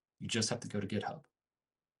this. You just have to go to GitHub.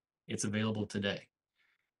 It's available today.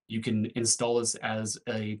 You can install this as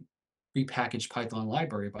a prepackaged Python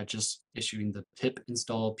library by just issuing the pip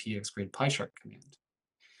install pxgrade PyShark command.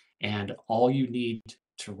 And all you need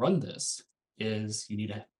to run this is you need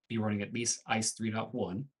to be running at least ICE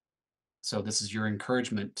 3.1. So this is your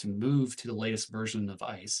encouragement to move to the latest version of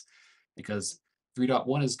ICE because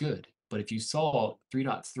 3.1 is good. But if you saw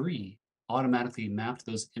 3.3 automatically mapped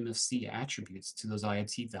those MFC attributes to those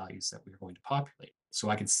IoT values that we are going to populate. So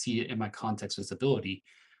I can see it in my context visibility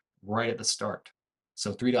right at the start.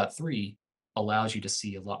 So 3.3 allows you to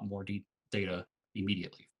see a lot more data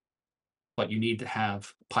immediately. But you need to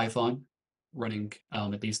have Python running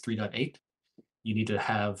at least 3.8. You need to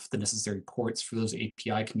have the necessary ports for those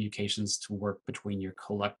API communications to work between your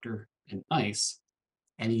collector and ICE.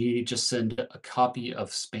 And you need to just send a copy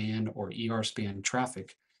of span or ER span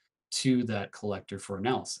traffic to that collector for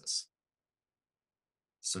analysis.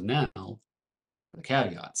 So now, the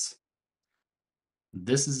caveats.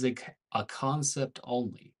 This is a concept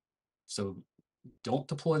only. So don't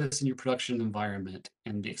deploy this in your production environment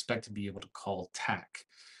and expect to be able to call TAC.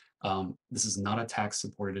 This is not a TAC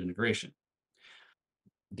supported integration.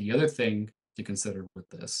 The other thing to consider with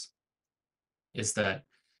this is that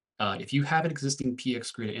if you have an existing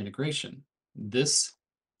PX Grid integration, this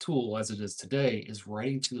tool, as it is today, is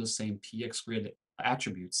writing to those same PX Grid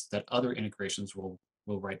attributes that other integrations will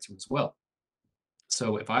write to as well.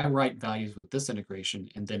 So if I write values with this integration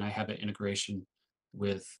and then I have an integration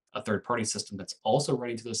with a third-party system that's also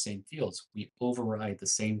writing to those same fields, we override the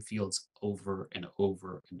same fields over and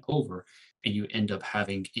over and over, and you end up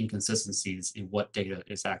having inconsistencies in what data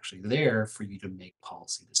is actually there for you to make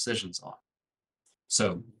policy decisions on.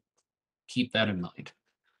 So keep that in mind.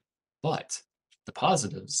 But the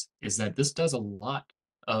positives is that this does a lot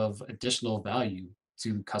of additional value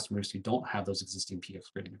to customers who don't have those existing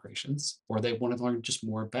PX Grid integrations, or they want to learn just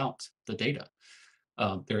more about the data,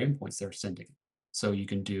 their endpoints they're sending. So you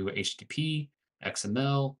can do HTTP,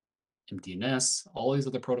 XML, MDNS, all these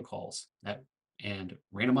other protocols that, and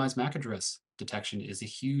randomized MAC address detection is a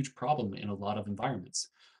huge problem in a lot of environments.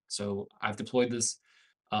 So I've deployed this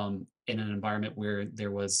in an environment where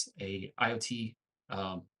there was a IoT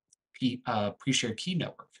pre-shared key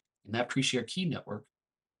network. And that pre-shared key network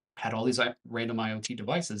had all these random IoT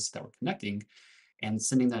devices that were connecting and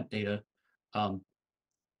sending that data um,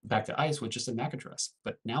 back to ICE with just a MAC address.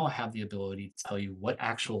 But now I have the ability to tell you what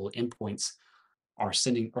actual endpoints are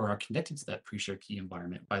sending or are connected to that pre-shared key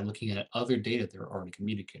environment by looking at other data they're already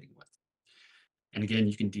communicating with. And again,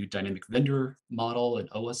 you can do dynamic vendor model and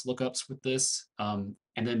OS lookups with this. And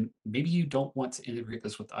then maybe you don't want to integrate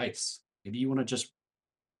this with ICE. Maybe you want to just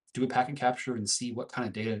do a packet capture and see what kind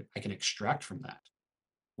of data I can extract from that.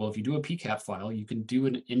 Well, if you do a PCAP file, you can do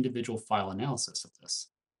an individual file analysis of this.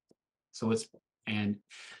 So and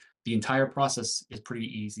the entire process is pretty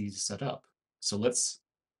easy to set up. So let's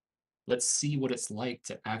see what it's like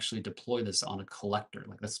to actually deploy this on a collector.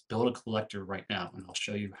 Like let's build a collector right now, and I'll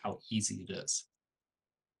show you how easy it is.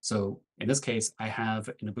 So in this case, I have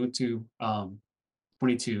an Ubuntu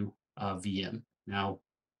 22 VM. Now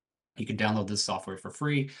you can download this software for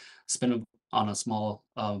free, spin it on a small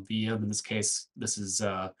VM. In this case, this is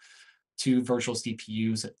two virtual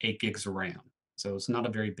CPUs at 8 gigs of RAM. So it's not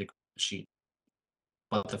a very big machine.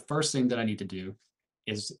 But the first thing that I need to do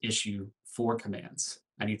is issue 4 commands.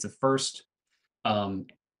 I need to first um,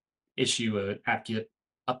 issue an apt-get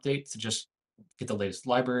update to just get the latest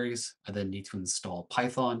libraries. I then need to install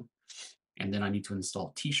Python, and then I need to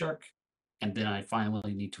install Tshark, and then I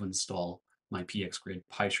finally need to install my pxgrid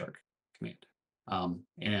PyShark command.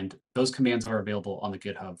 And those commands are available on the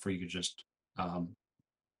GitHub for you to just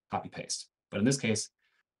copy paste. But in this case,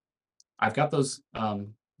 I've got those.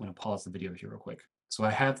 I'm going to pause the video here real quick. So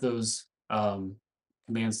I have those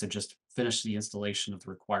commands to just finish the installation of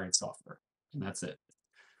the required software, and that's it.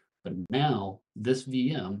 But now this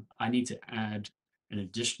VM, I need to add an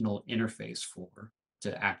additional interface for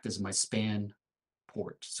to act as my span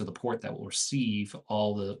port. So the port that will receive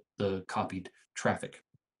all the copied traffic.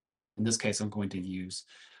 In this case, I'm going to use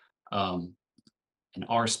um, an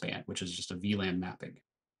RSpan, which is just a VLAN mapping.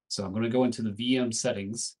 So I'm going to go into the VM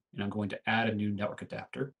settings and I'm going to add a new network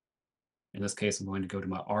adapter. In this case, I'm going to go to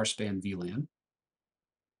my RSpan VLAN.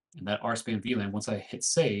 And that RSpan VLAN, once I hit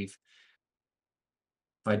save,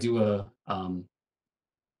 if I do a,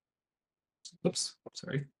 oops,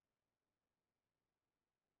 sorry.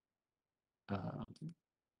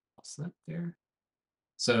 What's that there?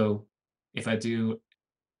 So if I do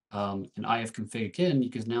an ifconfig again, you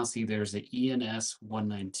can now see there's the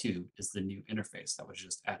ENS192 is the new interface that was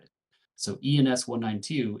just added. So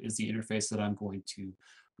ENS192 is the interface that I'm going to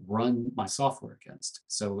run my software against.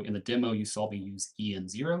 So in the demo, you saw me use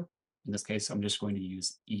EN0. In this case, I'm just going to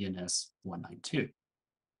use ENS 192.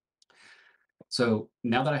 So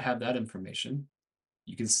now that I have that information,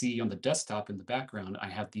 you can see on the desktop in the background, I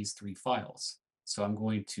have these three files. So I'm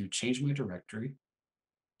going to change my directory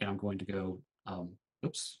and I'm going to go,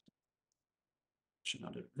 oops, should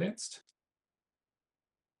not have advanced.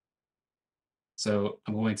 So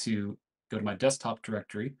I'm going to go to my desktop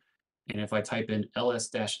directory. And if I type in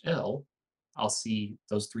ls-l, I'll see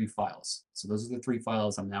those three files. So those are the three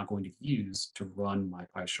files I'm now going to use to run my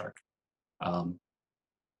PyShark um,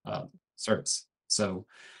 uh, service. So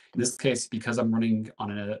in this case, because I'm running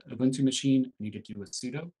on an Ubuntu machine, I need to do a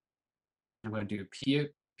sudo. I'm going to do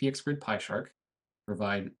pxgrid PyShark,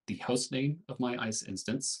 provide the host name of my ICE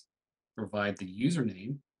instance, provide the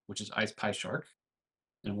username, which is ICE PyShark,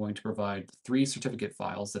 and I'm going to provide three certificate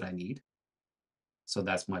files that I need. So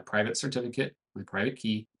that's my private certificate, my private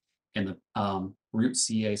key, and the root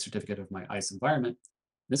CA certificate of my ICE environment.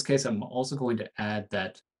 In this case, I'm also going to add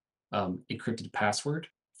that encrypted password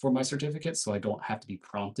for my certificate so I don't have to be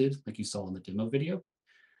prompted like you saw in the demo video.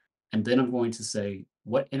 And then I'm going to say,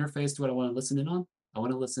 what interface do I want to listen in on? I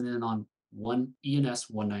want to listen in on ENS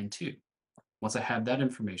 192. Once I have that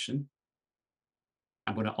information,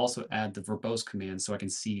 I'm going to also add the verbose command so I can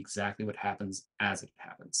see exactly what happens as it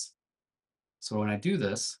happens. So when I do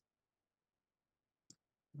this,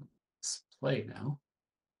 let's play now,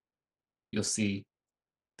 you'll see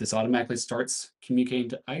this automatically starts communicating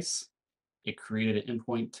to ICE. It created an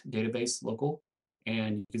endpoint database local,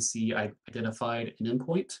 and you can see I identified an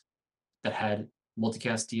endpoint that had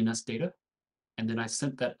multicast DNS data, and then I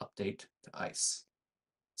sent that update to ICE.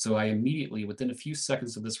 So I immediately, within a few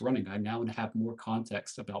seconds of this running, I now have more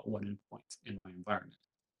context about one endpoint in my environment.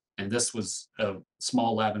 And this was a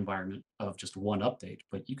small lab environment of just one update,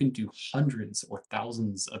 but you can do hundreds or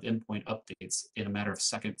thousands of endpoint updates in a matter of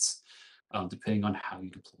seconds, depending on how you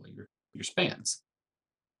deploy your spans.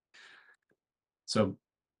 So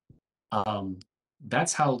um,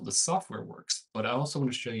 that's how the software works. But I also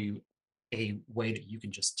want to show you a way that you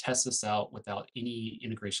can just test this out without any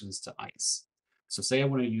integrations to ICE. So say I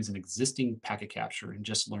want to use an existing packet capture and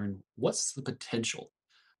just learn what's the potential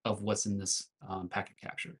of what's in this packet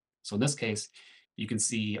capture. So in this case, you can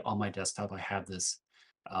see on my desktop, I have this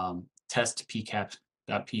test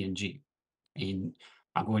pcap.png. And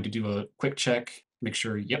I'm going to do a quick check, make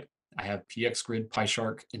sure, yep, I have pxgrid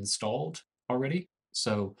PyShark installed already.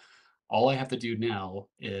 So all I have to do now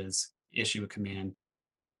is issue a command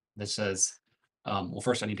that says, well,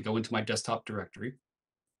 first I need to go into my desktop directory.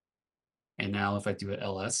 And now if I do a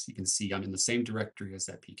ls, you can see I'm in the same directory as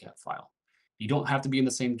that pcap file. You don't have to be in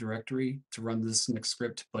the same directory to run this next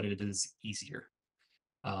script, but it is easier.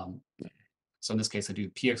 Um, so in this case, I do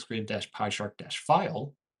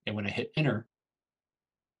pxgrid-pyshark-file, and when I hit enter,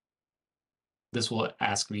 this will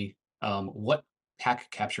ask me, what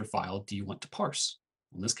packet capture file do you want to parse?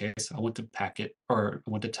 In this case, I want to packet, or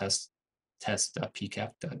I want to test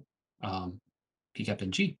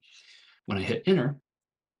pcap.pcap.ng. When I hit enter,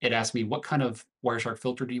 it asks me what kind of Wireshark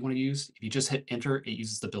filter do you want to use. If you just hit enter, it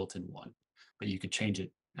uses the built-in one, but you could change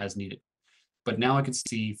it as needed. But now I can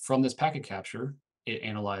see from this packet capture, it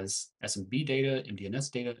analyzed SMB data,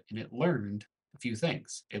 MDNS data, and it learned a few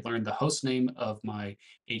things. It learned the host name of my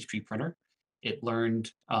HP printer. It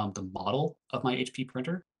learned the model of my HP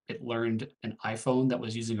printer. It learned an iPhone that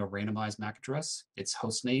was using a randomized MAC address, its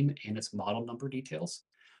host name, and its model number details.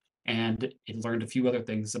 And it learned a few other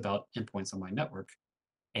things about endpoints on my network.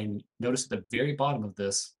 And notice at the very bottom of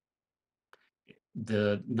this,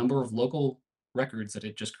 the number of local records that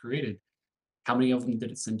it just created. How many of them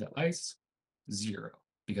did it send to ICE? 0,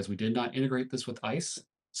 because we did not integrate this with ICE.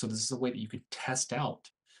 So this is a way that you could test out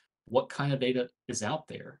what kind of data is out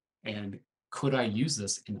there and could I use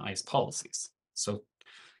this in ICE policies? So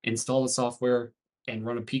install the software and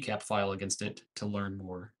run a PCAP file against it to learn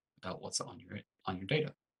more about what's on your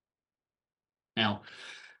data. Now,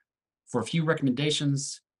 for a few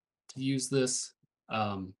recommendations to use this,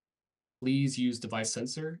 please use device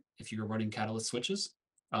sensor if you're running Catalyst switches.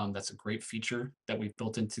 That's a great feature that we've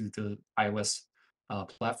built into the iOS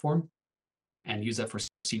platform, and use that for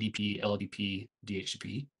CDP, LDP,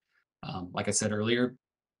 DHCP. Like I said earlier,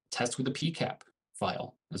 test with a PCAP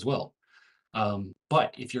file as well.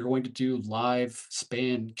 But if you're going to do live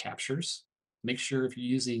span captures, make sure if you're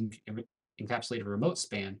using encapsulated remote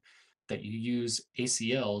span that you use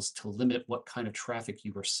ACLs to limit what kind of traffic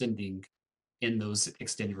you are sending in those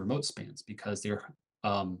extended remote spans, because they're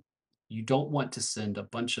you don't want to send a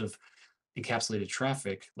bunch of encapsulated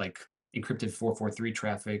traffic like encrypted 443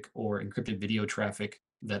 traffic or encrypted video traffic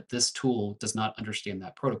that this tool does not understand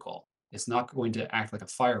that protocol. It's not going to act like a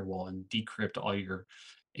firewall and decrypt all your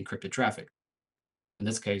encrypted traffic. In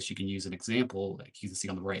this case, you can use an example, like you can see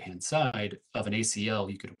on the right-hand side of an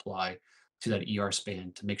ACL you could apply to that ER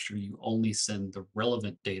span to make sure you only send the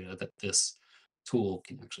relevant data that this tool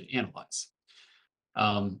can actually analyze.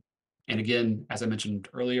 Um, and again, as I mentioned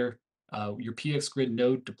earlier, your PX Grid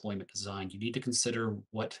node deployment design, you need to consider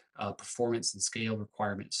what performance and scale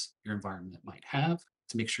requirements your environment might have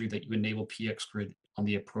to make sure that you enable PX Grid on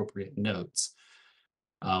the appropriate nodes.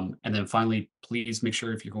 And then finally, please make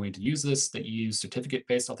sure if you're going to use this that you use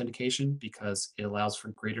certificate-based authentication because it allows for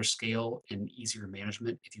greater scale and easier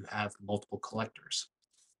management if you have multiple collectors.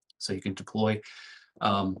 So you can deploy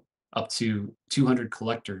um, up to 200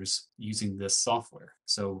 collectors using this software.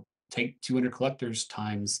 So take 200 collectors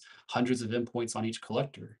times hundreds of endpoints on each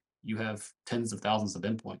collector. You have tens of thousands of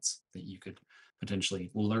endpoints that you could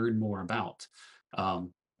potentially learn more about.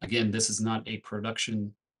 Again, this is not a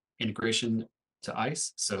production integration to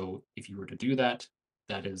ICE. So if you were to do that,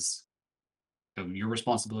 that is your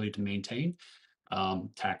responsibility to maintain.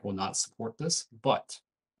 TAC will not support this, but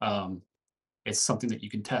um, it's something that you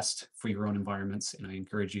can test for your own environments. And I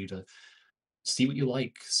encourage you to see what you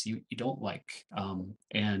like, see what you don't like,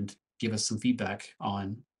 and give us some feedback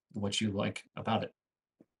on what you like about it.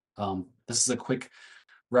 This is a quick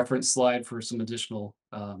reference slide for some additional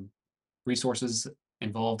resources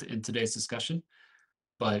involved in today's discussion.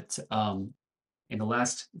 But in the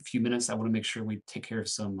last few minutes, I want to make sure we take care of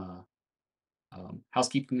some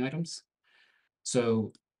housekeeping items.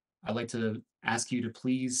 So I'd like to ask you to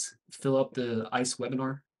please fill up the ICE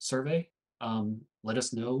webinar survey. Let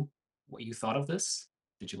us know what you thought of this.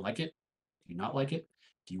 Did you like it? Do you not like it?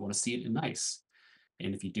 Do you want to see it in ICE?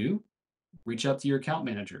 And if you do, reach out to your account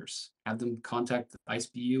managers. Have them contact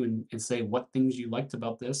ICE-BU and say what things you liked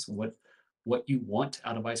about this, what you want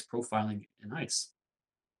out of ICE profiling in ICE.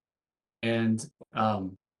 And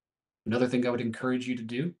another thing I would encourage you to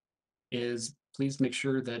do is please make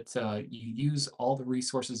sure that you use all the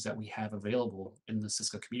resources that we have available in the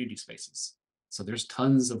Cisco community spaces. So there's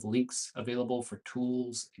tons of links available for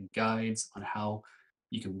tools and guides on how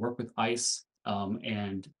you can work with ICE,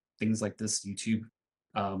 and things like this YouTube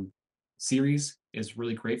um, series is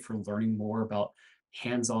really great for learning more about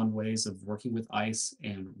hands-on ways of working with ICE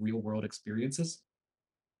and real-world experiences.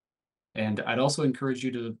 And I'd also encourage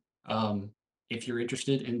you to, if you're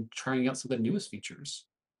interested in trying out some of the newest features,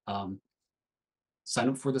 um, sign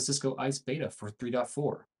up for the Cisco ICE beta for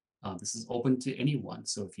 3.4. This is open to anyone.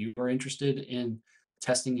 So if you are interested in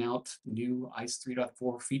testing out new ICE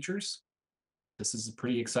 3.4 features, this is a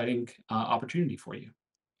pretty exciting opportunity for you.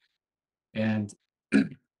 And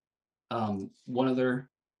one other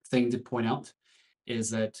thing to point out is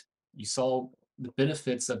that you saw the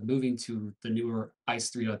benefits of moving to the newer ICE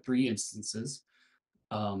 3.3 instances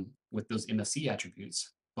with those MSC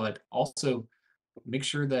attributes, but also make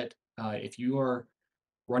sure that if you are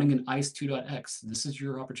running an ICE 2.x, this is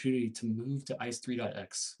your opportunity to move to ICE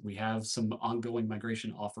 3.x. We have some ongoing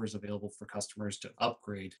migration offers available for customers to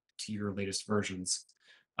upgrade to your latest versions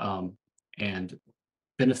um, and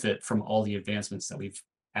benefit from all the advancements that we've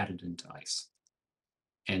added into ICE.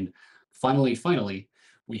 And finally,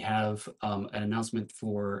 we have an announcement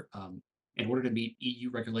for in order to meet EU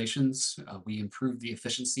regulations, we improved the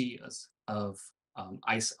efficiency of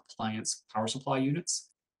ICE appliance power supply units.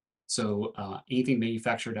 So anything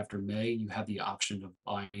manufactured after May, you have the option of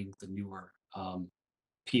buying the newer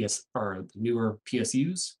the newer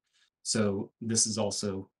PSUs. So this is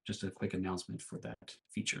also just a quick announcement for that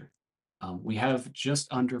feature. We have just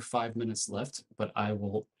under 5 minutes left, but I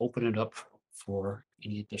will open it up for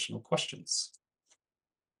any additional questions.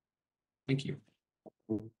 Thank you.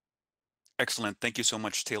 Excellent. Thank you so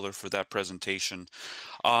much, Taylor, for that presentation.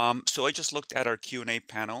 So I just looked at our Q&A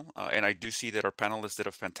panel, and I do see that our panelists did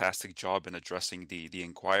a fantastic job in addressing the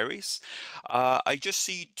inquiries. I just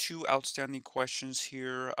see two outstanding questions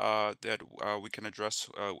here that we can address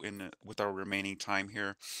with our remaining time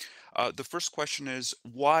here. The first question is,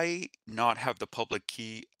 why not have the public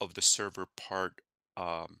key of the server part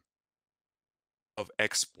of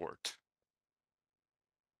export?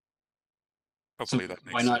 So Hopefully that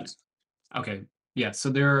why makes not? sense. Okay. Yeah. So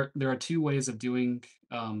there are two ways of doing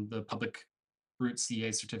the public root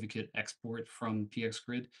CA certificate export from PX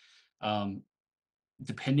Grid. Um,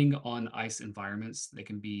 Depending on ICE environments, they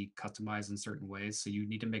can be customized in certain ways. So you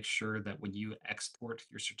need to make sure that when you export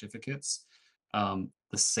your certificates,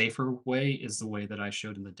 the safer way is the way that I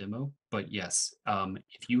showed in the demo. But yes,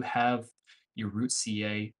 if you have your root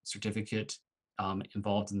CA certificate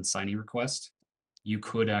involved in the signing request, you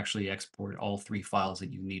could actually export all three files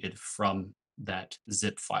that you needed from that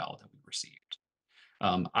zip file that we received.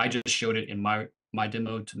 I just showed it in my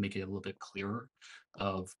demo to make it a little bit clearer.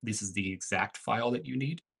 of this is the exact file that you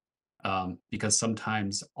need, because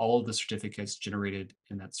sometimes all of the certificates generated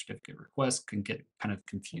in that certificate request can get kind of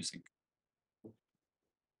confusing.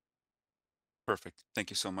 Perfect. Thank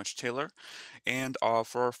you so much, Taylor. And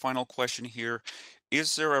for our final question here,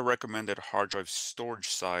 is there a recommended hard drive storage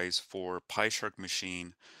size for PyShark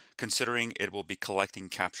machine, considering it will be collecting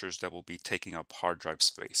captures that will be taking up hard drive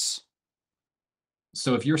space?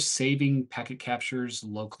 So if you're saving packet captures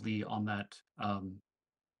locally on that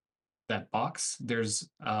box, there's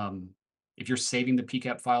if you're saving the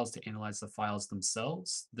PCAP files to analyze the files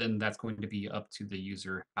themselves, then that's going to be up to the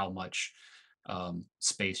user how much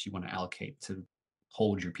space you want to allocate to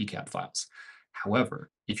hold your PCAP files.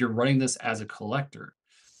 However, if you're running this as a collector,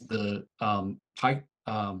 the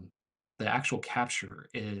the actual capture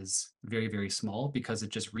is very, very small because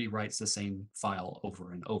it just rewrites the same file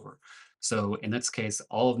over and over. So in this case,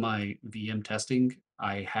 all of my VM testing,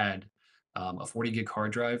 I had a 40 gig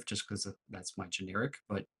hard drive just because that's my generic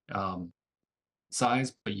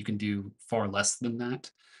size, but you can do far less than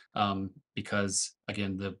that because,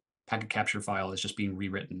 again, the packet capture file is just being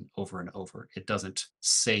rewritten over and over. It doesn't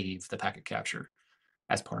save the packet capture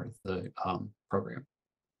as part of the program.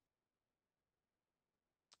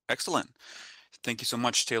 Excellent. Thank you so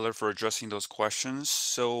much, Taylor, for addressing those questions.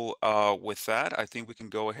 So, with that, I think we can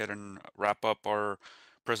go ahead and wrap up our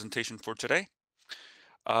presentation for today.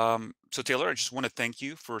 So, Taylor, I just want to thank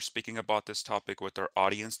you for speaking about this topic with our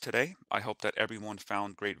audience today. I hope that everyone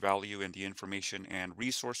found great value in the information and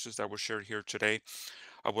resources that were shared here today.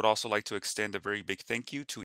 I would also like to extend a very big thank you to